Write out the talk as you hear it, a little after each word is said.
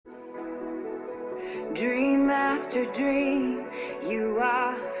Dream after dream, you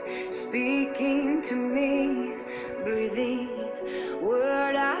are speaking to me, breathing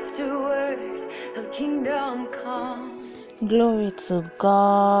word after word of kingdom come. Glory to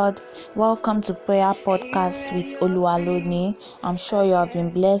God. Welcome to Prayer Podcast with Oluwaloni. I'm sure you have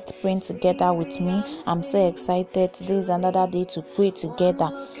been blessed praying together with me. I'm so excited. Today is another day to pray together.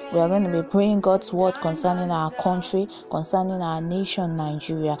 We are going to be praying God's word concerning our country, concerning our nation,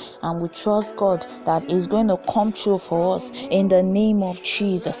 Nigeria. And we trust God that He's going to come true for us in the name of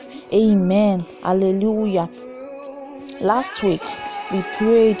Jesus. Amen. Hallelujah. Last week, we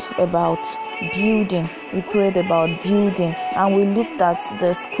prayed about building. And we looked at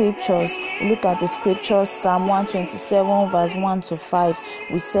the scriptures. Psalm 127 verse 1 to 5.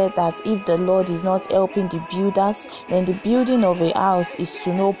 We said that if the Lord is not helping the builders, then the building of a house is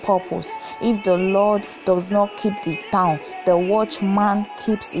to no purpose. If the Lord does not keep the town, the watchman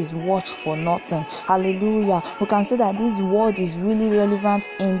keeps his watch for nothing. Hallelujah. We can say that this word is really relevant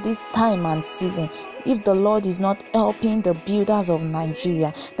in this time and season. If the Lord is not helping the builders of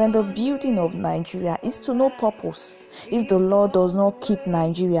Nigeria, then the building of Nigeria is to no purpose. If the Lord does not keep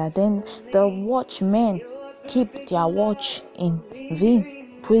Nigeria, then the watchmen keep their watch in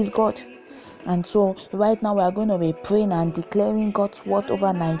vain. Praise God. And so right now we are going to be praying and declaring God's word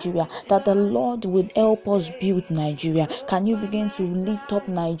over Nigeria, that the Lord will help us build Nigeria. Can you begin to lift up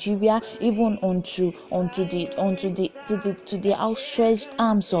Nigeria even to the outstretched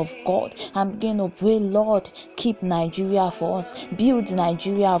arms of God, and begin to pray, Lord, keep Nigeria for us, build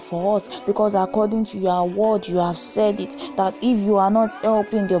Nigeria for us, because according to your word you have said it, that if you are not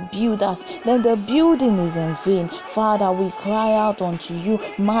helping the builders, then the building is in vain. Father, we cry out unto you,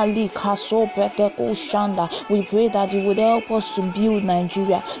 Malik Haso Shanda. We pray that you would help us to build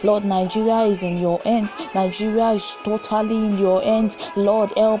Nigeria. Lord, Nigeria is in your hands. Nigeria is totally in your hands.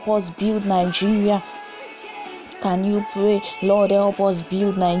 Lord, help us build Nigeria. Can you pray, Lord, help us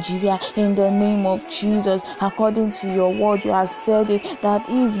build Nigeria in the name of Jesus? According to your word, you have said it, that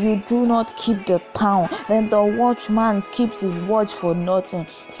if you do not keep the town, then the watchman keeps his watch for nothing.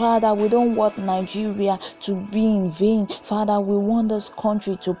 Father, we don't want Nigeria to be in vain. Father, we want this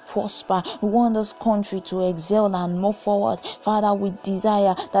country to prosper. We want this country to excel and move forward. Father, we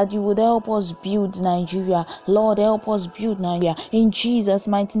desire that you would help us build Nigeria. Lord, help us build Nigeria. In Jesus'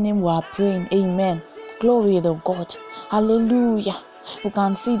 mighty name we are praying. Amen. Glory to God. Hallelujah. We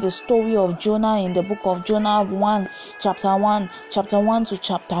can see the story of Jonah in the book of Jonah chapter 1 to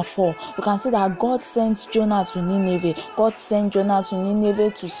chapter 4. We can see that God sent Jonah to Nineveh. God sent Jonah to Nineveh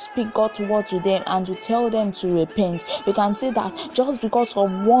to speak God's word to them and to tell them to repent. We can see that just because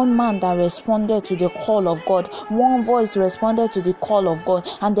of one man that responded to the call of God, one voice responded to the call of God,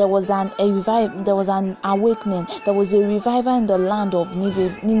 and there was an awakening. There was a revival in the land of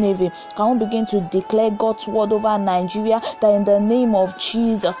Nineveh. Can we begin to declare God's word over Nigeria, that in the name of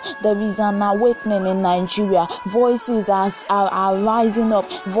Jesus there is an awakening in Nigeria? Voices are rising up.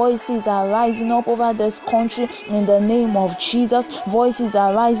 Voices are rising up over this country in the name of Jesus. Voices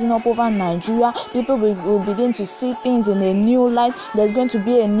are rising up over Nigeria. People will begin to see things in a new light. There's going to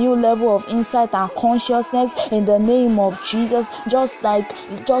be a new level of insight and consciousness in the name of Jesus. Just like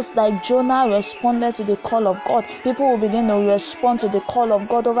Jonah responded to the call of God, people will begin to respond to the call of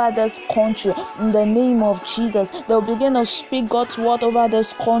God over this country in the name of Jesus. They'll begin to speak God's word over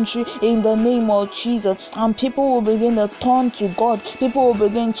this country in the name of Jesus, and people will begin to turn to God. People will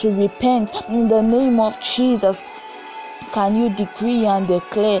begin to repent in the name of Jesus. Can you decree and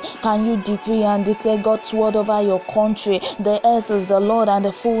declare? Can you decree and declare God's word over your country? The earth is the Lord and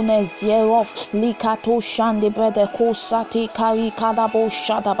the fullness thereof.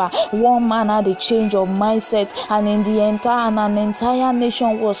 One man had a change of mindset, and an entire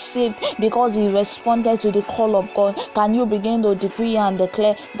nation was saved because he responded to the call of God. Can you begin to decree and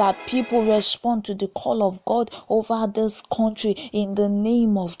declare that people respond to the call of God over this country in the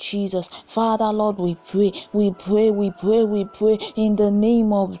name of Jesus? Father, Lord, we pray in the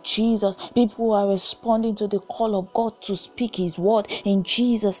name of Jesus. People are responding to the call of God to speak His word. In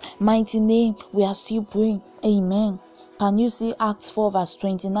Jesus' mighty name, we are still praying. Amen. Can you see Acts 4 verse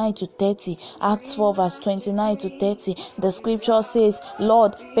 29 to 30? Acts 4 verse 29 to 30. The scripture says,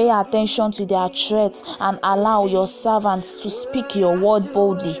 Lord, pay attention to their threats and allow your servants to speak your word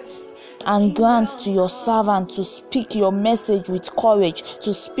boldly. And grant to your servant to speak your message with courage,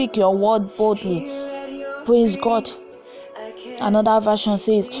 to speak your word boldly. Praise God. Another version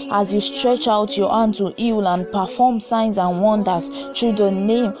says, as you stretch out your hand to heal and perform signs and wonders through the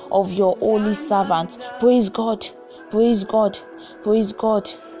name of your holy servant. Praise God. Praise God. Praise God.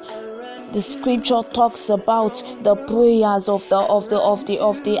 The scripture talks about the prayers of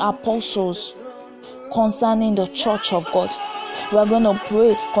the apostles. concerning the church of God. We are going to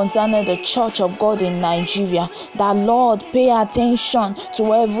pray concerning the church of God in Nigeria, that Lord, pay attention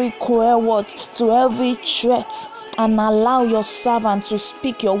to every cruel word, to every threat, and allow your servant to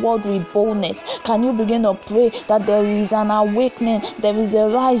speak your word with boldness. Can you begin to pray that there is an awakening, there is a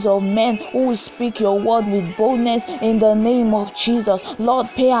rise of men who will speak your word with boldness in the name of Jesus. Lord,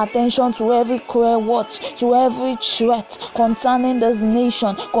 pay attention to every cruel word, to every threat concerning this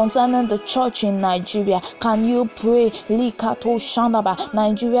nation, concerning the church in Nigeria. Can you pray? Likato Shandaba.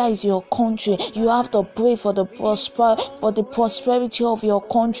 Nigeria is your country. You have to pray for the prosperity of your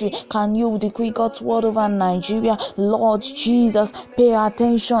country. Can you decree God's word over Nigeria? Lord Jesus, pay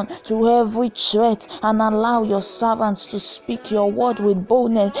attention to every threat and allow your servants to speak your word with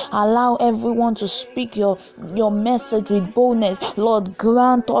boldness. Allow everyone to speak your message with boldness. Lord,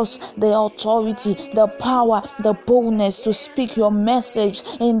 grant us the authority, the power, the boldness to speak your message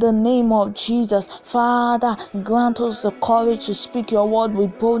in the name of Jesus. Father, grant us the courage to speak your word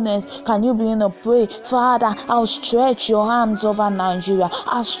with boldness. Can you begin to pray? Father, I'll stretch your arms over Nigeria.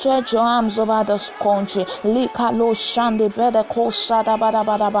 I'll stretch your arms over this country. Lo shande bede ko shada bada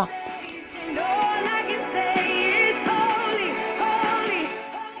bada ba.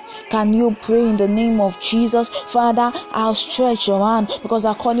 Can you pray in the name of Jesus? Father, I'll stretch your hand, because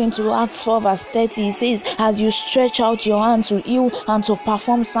according to Acts 4 verse 30, it says, as you stretch out your hand to heal and to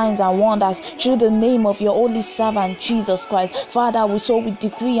perform signs and wonders through the name of your holy servant Jesus Christ. Father, we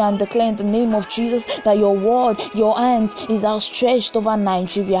decree and declare in the name of Jesus that your word, your hands is outstretched over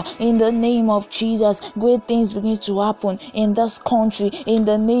Nigeria. In the name of Jesus, great things begin to happen in this country. In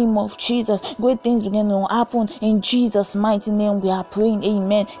the name of Jesus, great things begin to happen. In Jesus' mighty name we are praying.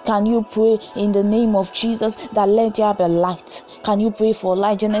 Amen. Can you pray in the name of Jesus that let there be light? Can you pray for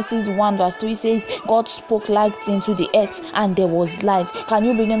light? Genesis 1 verse 3 says, God spoke light into the earth and there was light. Can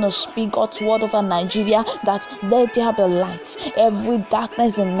you begin to speak God's word over Nigeria that let there be light? Every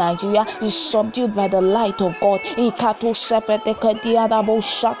darkness in Nigeria is subdued by the light of God.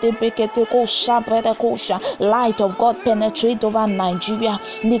 Light of God penetrate over Nigeria.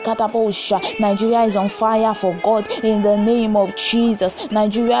 Nigeria is on fire for God in the name of Jesus.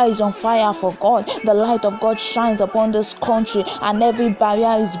 Nigeria is on fire for God. The light of God shines upon this country and every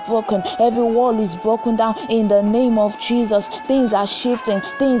barrier is broken. Every wall is broken down in the name of Jesus. Things are shifting.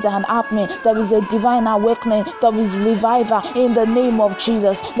 Things are happening. There is a divine awakening. There is revival in the name of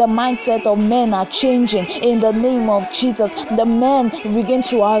Jesus. The mindset of men are changing in the name of Jesus. The men begin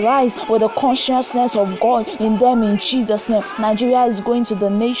to arise with the consciousness of God in them in Jesus' name. Nigeria is going to the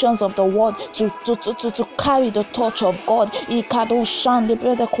nations of the world to carry the torch of God.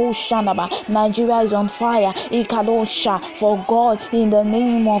 Nigeria is on fire for God in the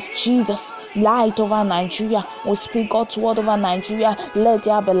name of Jesus. Light over Nigeria. We speak God's word over Nigeria. Let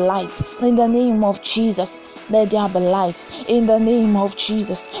there be light in the name of Jesus. Let there be light in the name of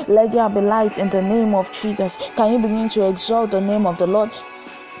Jesus. Let there be light in the name of Jesus. Can you begin to exalt the name of the Lord?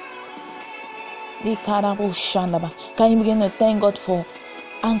 Can you begin to thank God for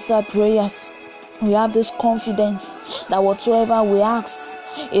answered prayers? We have this confidence that whatsoever we ask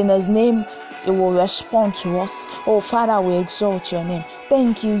in His name, He will respond to us. Oh Father, we exalt your name.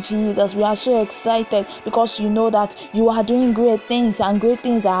 Thank you, Jesus. We are so excited because you know that you are doing great things and great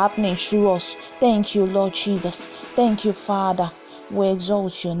things are happening through us. Thank you, Lord Jesus. Thank you, Father. We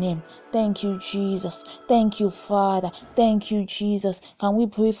exalt your name. Thank you, Jesus. Thank you, Father. Thank you, Jesus. Can we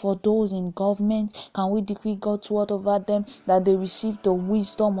pray for those in government? Can we decree God's word over them that they receive the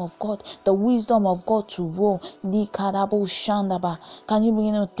wisdom of God to rule? Can you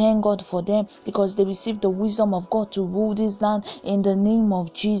begin to thank God for them because they receive the wisdom of God to rule this land in the name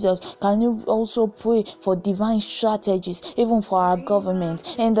of Jesus? Can you also pray for divine strategies even for our government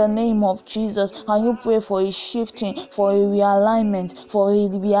in the name of Jesus? Can you pray for a shifting, for a realignment, for a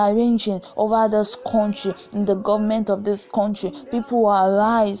rearrangement over this country, in the government of this country? People will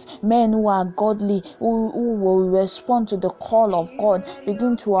arise, men who are godly, who will respond to the call of God,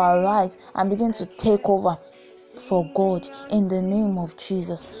 begin to arise and begin to take over for God in the name of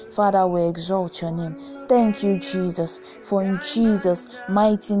Jesus. Father, we exalt your name. Thank you, Jesus, for in Jesus'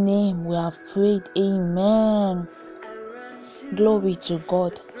 mighty name we have prayed. Amen. Glory to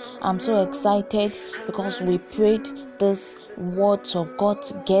God. I'm so excited because we prayed these words of God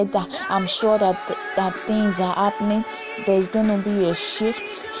together. I'm sure that things are happening. There's going to be a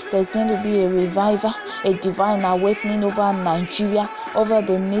shift. There's going to be a revival, a divine awakening over Nigeria, over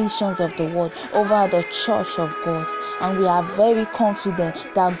the nations of the world, over the church of God. And we are very confident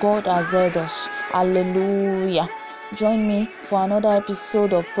that God has heard us. Hallelujah. Join me for another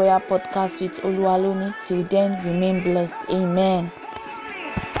episode of Prayer Podcast with Oluwaloni. Till then, remain blessed. Amen.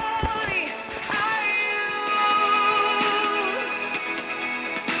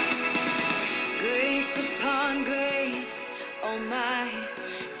 all my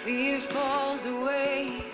fear falls away.